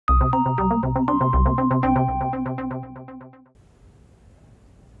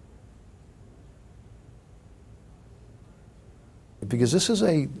because this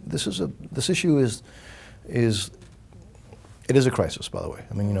issue is it is a crisis, by the way.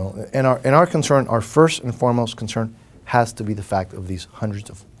 I mean, you know, and our concern, our first and foremost concern, has to be the fact of these hundreds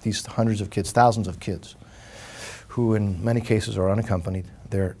of kids, thousands of kids, who in many cases are unaccompanied.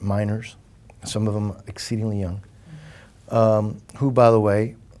 They're minors, some of them exceedingly young, who, by the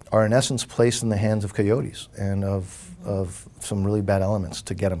way, are in essence placed in the hands of coyotes and of some really bad elements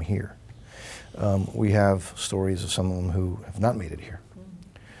to get them here. We have stories of some of them who have not made it here.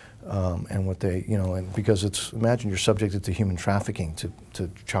 And what they, you know, and because it's, imagine you're subjected to human trafficking, to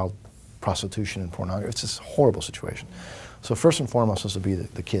child prostitution and pornography. It's this horrible situation. So first and foremost has to be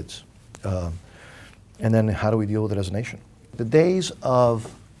the kids. And then how do we deal with it as a nation? The days of,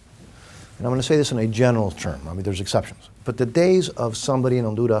 and I'm going to say this in a general term, I mean there's exceptions, but the days of somebody in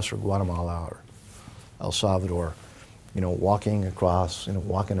Honduras or Guatemala or El Salvador, you know, walking across, you know,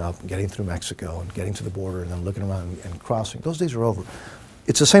 walking up and getting through Mexico and getting to the border and then looking around and crossing, those days are over.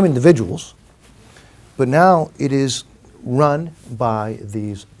 It's the same individuals, but now it is run by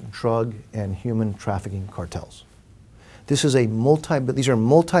these drug and human trafficking cartels. This is these are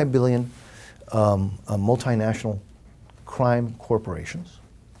multi-billion, multinational crime corporations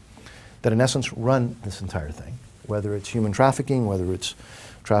that in essence run this entire thing, whether it's human trafficking, whether it's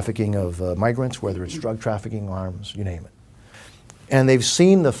trafficking of migrants, whether it's drug trafficking, arms, you name it. And they've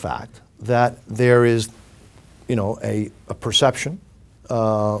seen the fact that there is, you know, a perception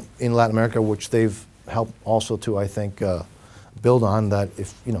in Latin America, which they've helped also to, I think, build on, that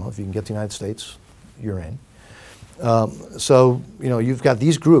if you can get to the United States, you're in. So, you know, you've got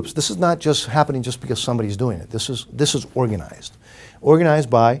these groups. This is not just happening just because somebody's doing it. This is organized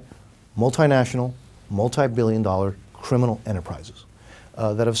by multinational, multi-billion-dollar criminal enterprises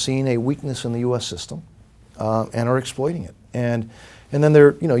that have seen a weakness in the U.S. system and are exploiting it. And then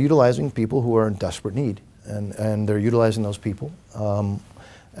they're, you know, utilizing people who are in desperate need. And they're utilizing those people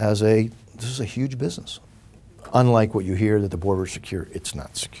this is a huge business. Unlike what you hear that the border is secure, it's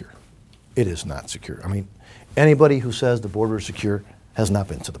not secure. It is not secure. I mean, anybody who says the border is secure has not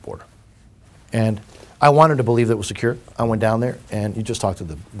been to the border. And I wanted to believe that it was secure. I went down there and you just talk to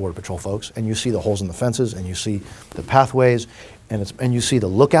the Border Patrol folks and you see the holes in the fences and you see the pathways and you see the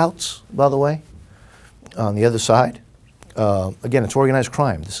lookouts, by the way, on the other side. Again, it's organized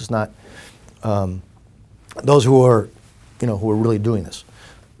crime. This is not those who are, you know, who are really doing this.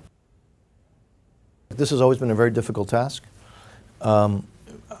 This has always been a very difficult task.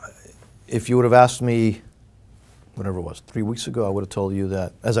 If you would have asked me, whatever it was, 3 weeks ago, I would have told you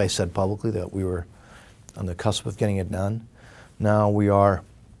that, as I said publicly, that we were on the cusp of getting it done. Now we are,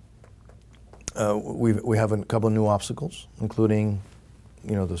 we have a couple of new obstacles, including,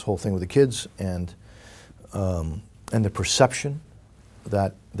 you know, this whole thing with the kids and the perception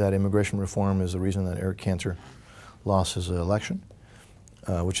that immigration reform is the reason that Eric Cantor lost his election,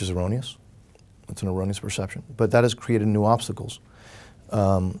 which is erroneous. It's an erroneous perception. But that has created new obstacles.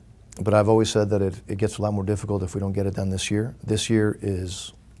 But I've always said that it gets a lot more difficult if we don't get it done this year. This year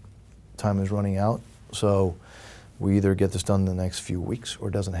time is running out, so we either get this done in the next few weeks or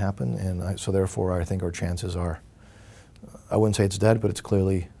it doesn't happen, and so therefore I think our chances are, I wouldn't say it's dead, but it's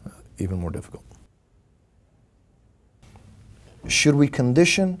clearly even more difficult. Should we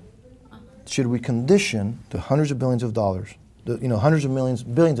condition the hundreds of billions of dollars, hundreds of millions,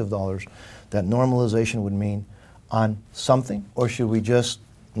 billions of dollars that normalization would mean on something, or should we just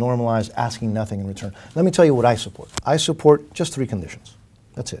normalize asking nothing in return? Let me tell you what I support. I support just 3 conditions.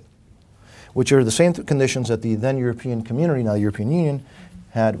 That's it. Which are the same conditions that the then European community, now the European Union,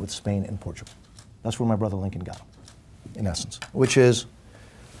 had with Spain and Portugal. That's where my brother Lincoln got them, in essence. Which is,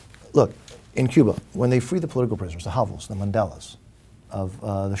 look, in Cuba, when they free the political prisoners, the Havels, the Mandelas, of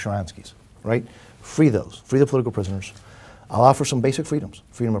the Sharanskys, right? Free those, free the political prisoners. I'll offer some basic freedoms.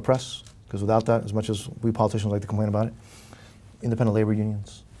 Freedom of press, because without that, as much as we politicians like to complain about it, independent labor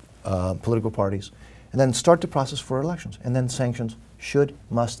unions, political parties, and then start the process for elections. And then sanctions should,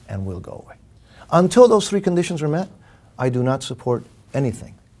 must, and will go away. Until those 3 conditions are met, I do not support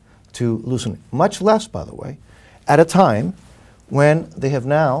anything to loosen it. Much less, by the way, at a time when they have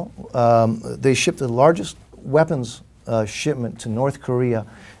now, they shipped the largest weapons shipment to North Korea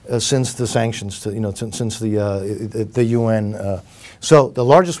since the sanctions, since the UN. So the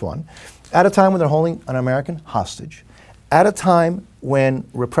largest one, at a time when they're holding an American hostage, at a time when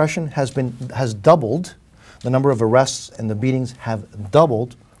repression has doubled, the number of arrests and the beatings have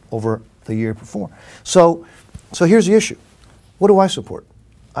doubled over the year before. So here's the issue. What do I support?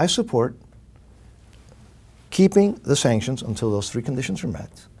 I support keeping the sanctions until those 3 conditions are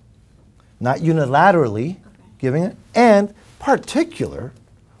met, not unilaterally giving it, and particular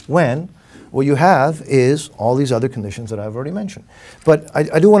when what you have is all these other conditions that I've already mentioned. But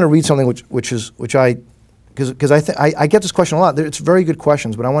I do want to read something because I get this question a lot. It's very good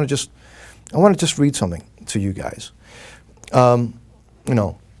questions, but I want to just read something to you guys. You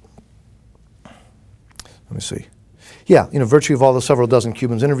know, let me see. Yeah, you know, virtually of all the several dozen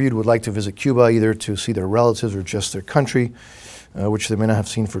Cubans interviewed would like to visit Cuba either to see their relatives or just their country, which they may not have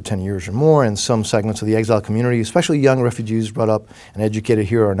seen for 10 years or more, and some segments of the exile community, especially young refugees brought up and educated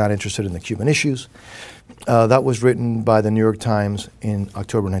here, are not interested in the Cuban issues. That was written by the New York Times in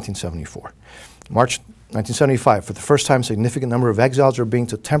October 1974. March 1975, for the first time, a significant number of exiles are being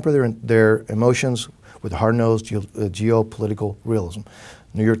to temper their emotions with hard-nosed geopolitical realism.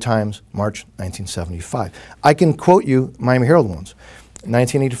 New York Times, March 1975. I can quote you Miami Herald ones.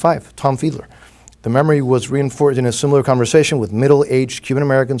 1985, Tom Fiedler. The memory was reinforced in a similar conversation with middle-aged Cuban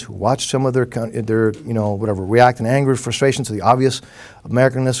Americans who watched some of their you know, whatever, react in anger, frustration to the obvious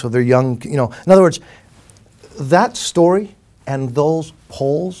Americanness of their young, you know. In other words, that story and those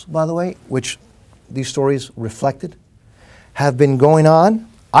polls, by the way, which these stories reflected, have been going on.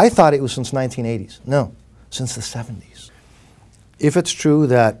 I thought it was since 1980s. No, since the 70s. If it's true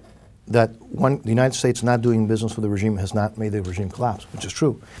that the United States not doing business with the regime has not made the regime collapse, which is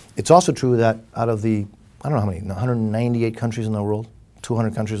true, it's also true that out of the, I don't know how many, 198 countries in the world,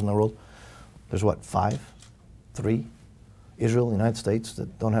 200 countries in the world, there's what, 3? Israel, the United States,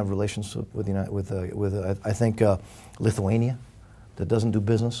 that don't have relations with I think Lithuania, that doesn't do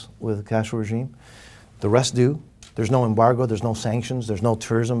business with the Castro regime. The rest do. There's no embargo, there's no sanctions, there's no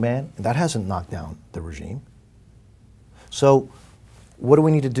tourism ban. That hasn't knocked down the regime. So what do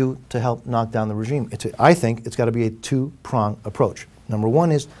we need to do to help knock down the regime? I think it's got to be a two-pronged approach. Number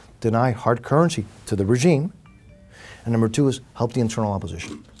one is deny hard currency to the regime, and number two is help the internal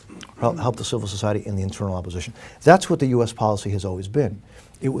opposition, help the civil society in the internal opposition. That's what the U.S. policy has always been.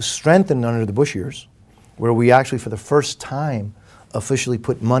 It was strengthened under the Bush years, where we actually, for the first time, officially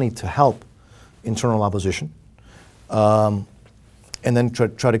put money to help internal opposition, and then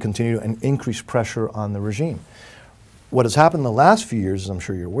try to continue and increase pressure on the regime. What has happened in the last few years, as I'm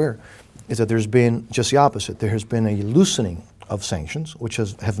sure you're aware, is that there's been just the opposite. There has been a loosening of sanctions, which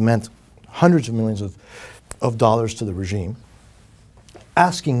have meant hundreds of millions of dollars to the regime,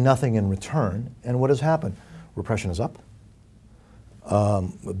 asking nothing in return. And what has happened? Repression is up.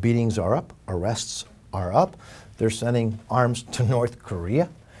 Beatings are up. Arrests are up. They're sending arms to North Korea.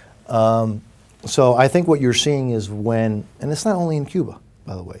 So I think what you're seeing is when, and it's not only in Cuba,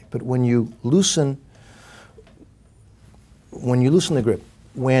 by the way, but when you loosen the grip,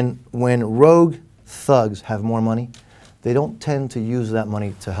 when rogue thugs have more money, they don't tend to use that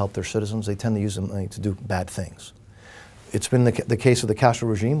money to help their citizens. They tend to use the money to do bad things. It's been the case of the Castro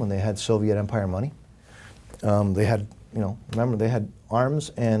regime when they had Soviet Empire money. They had, you know, remember they had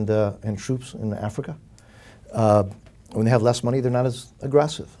arms and troops in Africa. When they have less money, they're not as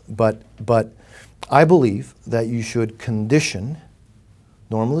aggressive. But I believe that you should condition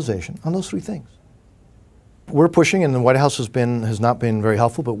normalization on those three things. We're pushing, and the White House has not been very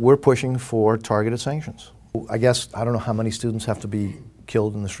helpful, but we're pushing for targeted sanctions. I guess, I don't know how many students have to be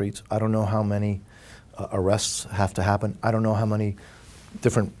killed in the streets. I don't know how many arrests have to happen. I don't know how many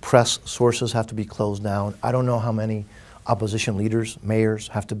different press sources have to be closed down. I don't know how many opposition leaders, mayors,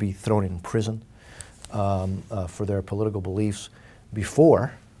 have to be thrown in prison for their political beliefs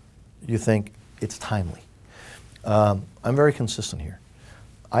before you think it's timely. I'm very consistent here.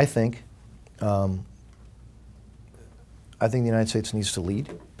 I think the United States needs to lead,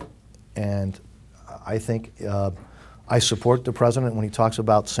 and I think I support the president when he talks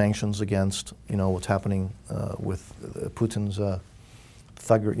about sanctions against, you know, what's happening with Putin's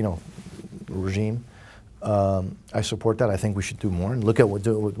thug, you know, regime. I support that. I think we should do more and look at what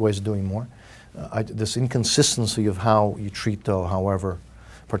ways of doing more. This inconsistency of how you treat, though, however,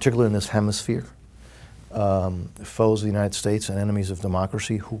 particularly in this hemisphere, foes of the United States and enemies of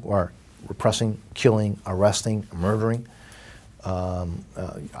democracy who are repressing, killing, arresting, murdering.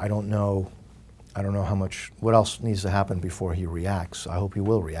 I don't know how much, what else needs to happen before he reacts. I hope he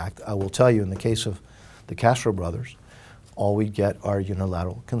will react. I will tell you, in the case of the Castro brothers, all we get are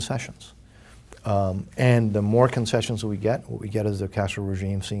unilateral concessions. And the more concessions that we get, what we get is the Castro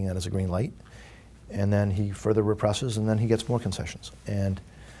regime seeing that as a green light, and then he further represses, and then he gets more concessions. And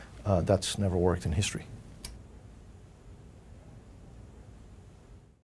that's never worked in history.